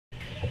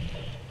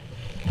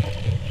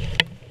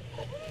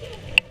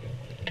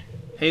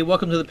Hey,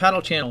 welcome to the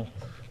paddle channel.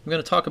 I'm going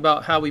to talk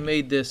about how we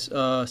made this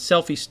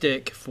selfie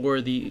stick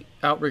for the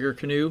outrigger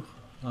canoe,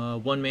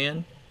 one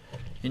man.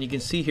 And you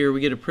can see here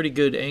we get a pretty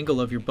good angle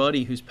of your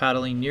buddy who's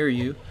paddling near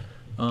you,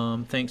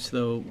 thanks to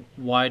the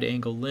wide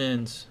angle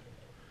lens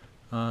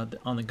on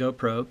the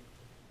GoPro.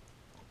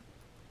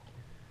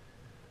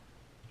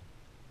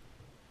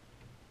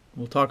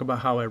 We'll talk about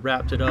how I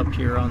wrapped it up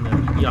here on the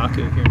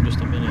llako here in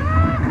just a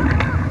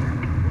minute.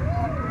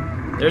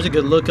 There's a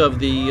good look of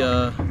the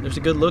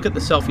at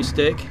the selfie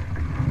stick.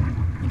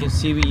 You can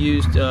see we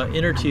used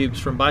inner tubes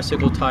from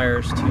bicycle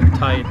tires to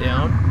tie it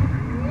down.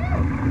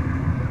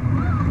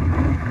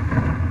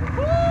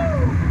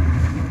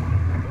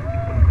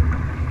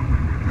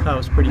 I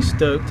was pretty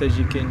stoked, as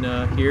you can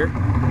hear.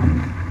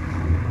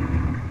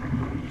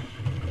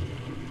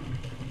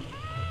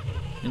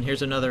 And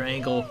here's another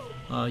angle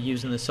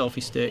using the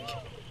selfie stick.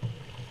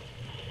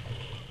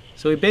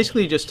 So we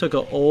basically just took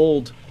an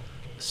old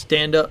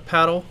stand-up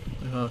paddle,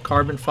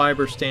 carbon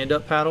fiber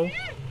stand-up paddle.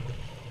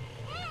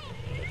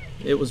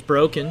 It was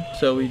broken,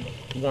 so we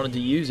wanted to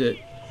use it.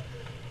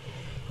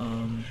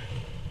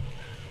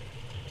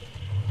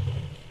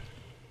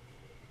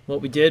 What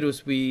we did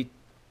was we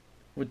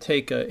would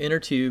take an inner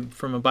tube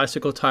from a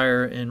bicycle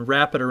tire and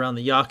wrap it around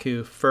the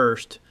llako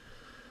first.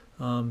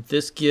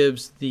 This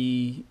gives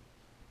the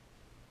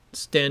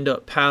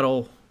stand-up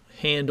paddle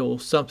handle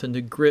something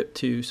to grip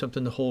to,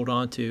 something to hold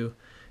on to,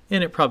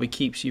 and it probably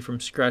keeps you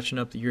from scratching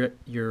up your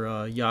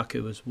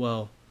llako as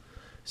well.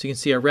 So you can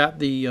see I wrapped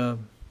the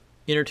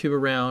inner tube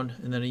around,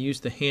 and then I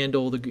used the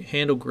handle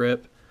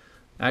grip.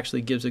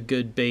 Actually gives a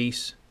good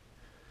base,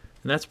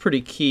 and that's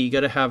pretty key. You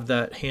got to have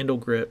that handle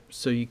grip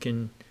so you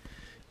can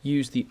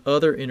use the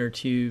other inner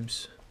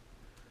tubes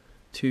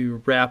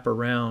to wrap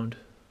around.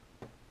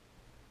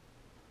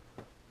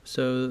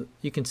 So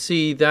you can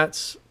see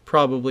that's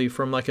probably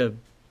from like a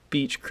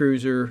beach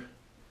cruiser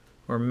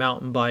or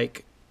mountain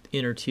bike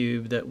inner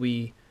tube that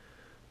we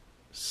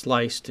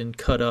sliced and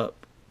cut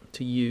up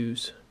to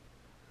use.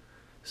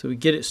 So we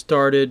get it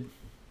started,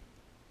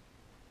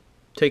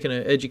 taking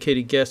an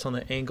educated guess on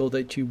the angle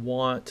that you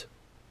want,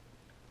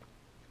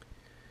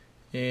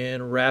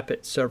 and wrap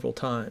it several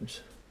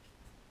times.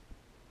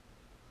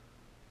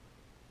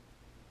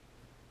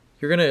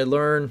 You're going to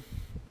learn,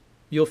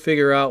 you'll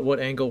figure out what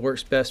angle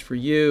works best for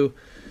you.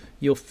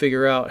 You'll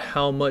figure out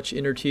how much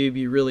inner tube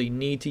you really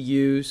need to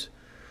use.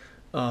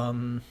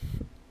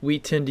 We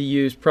tend to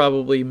use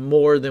probably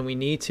more than we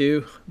need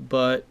to,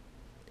 but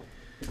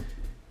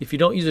if you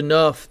don't use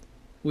enough,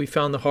 we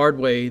found the hard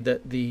way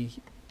that the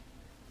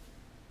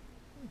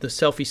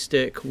selfie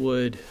stick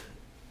would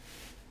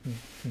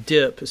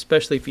dip,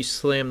 especially if you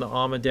slam the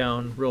ama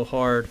down real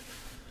hard.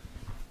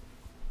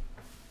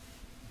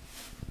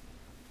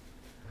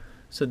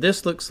 So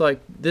this looks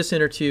like this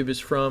inner tube is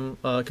from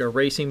like a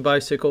racing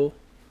bicycle,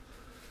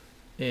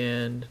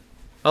 and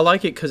I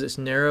like it because it's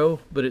narrow,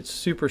 but it's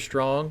super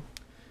strong,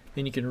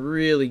 and you can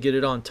really get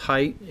it on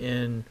tight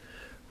and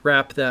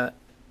wrap that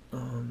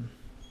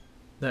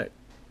that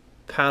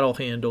paddle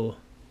handle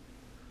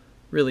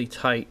really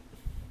tight.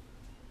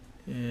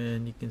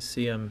 And you can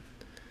see I'm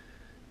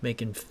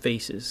making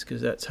faces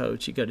because that's how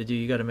you got to do.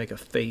 You got to make a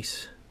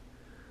face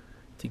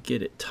to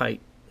get it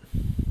tight.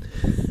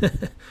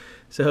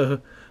 So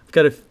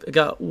I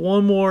got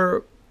one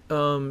more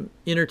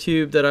inner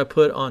tube that I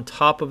put on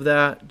top of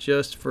that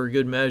just for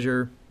good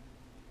measure.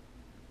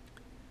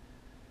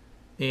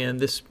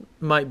 And this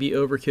might be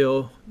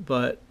overkill,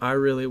 but I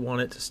really want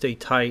it to stay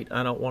tight.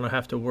 I don't want to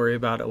have to worry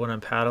about it when I'm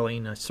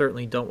paddling. I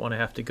certainly don't want to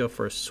have to go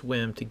for a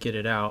swim to get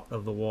it out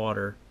of the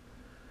water.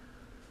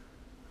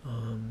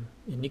 And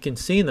you can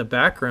see in the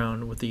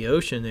background with the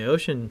ocean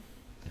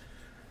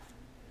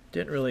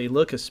didn't really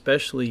look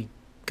especially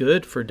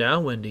good for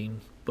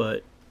downwinding,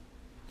 but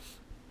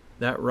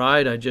that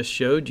ride I just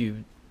showed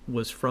you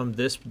was from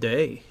this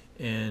day,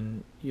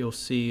 and you'll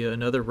see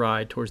another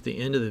ride towards the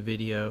end of the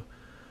video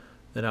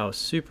that I was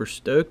super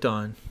stoked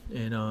on.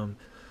 And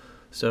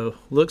so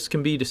looks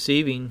can be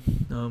deceiving.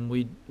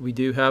 We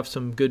do have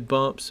some good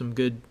bumps, some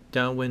good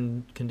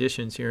downwind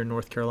conditions here in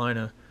North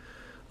Carolina.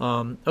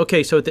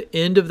 Okay, so at the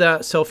end of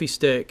that selfie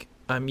stick,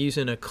 I'm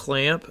using a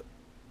clamp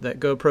that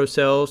GoPro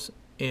sells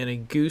and a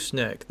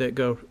gooseneck that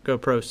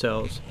GoPro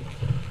sells.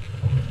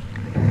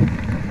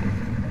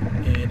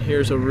 And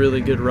here's a really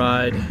good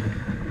ride.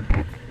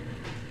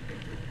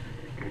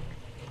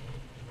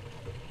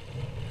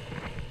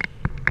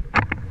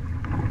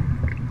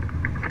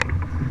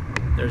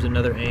 There's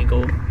another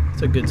angle.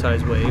 It's a good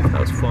sized wave.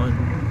 That was fun.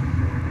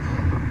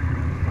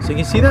 So you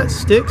can see that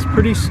stick's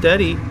pretty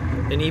steady,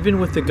 and even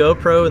with the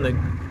GoPro and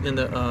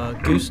the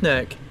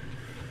gooseneck,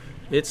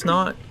 it's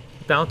not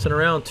bouncing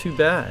around too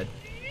bad.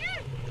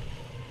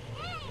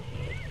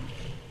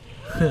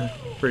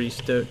 Pretty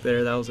stoked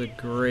there. That was a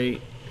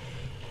great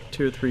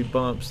 2 or 3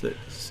 bumps that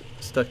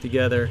stuck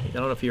together. I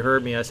don't know if you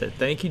heard me. I said,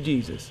 "Thank you,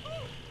 Jesus."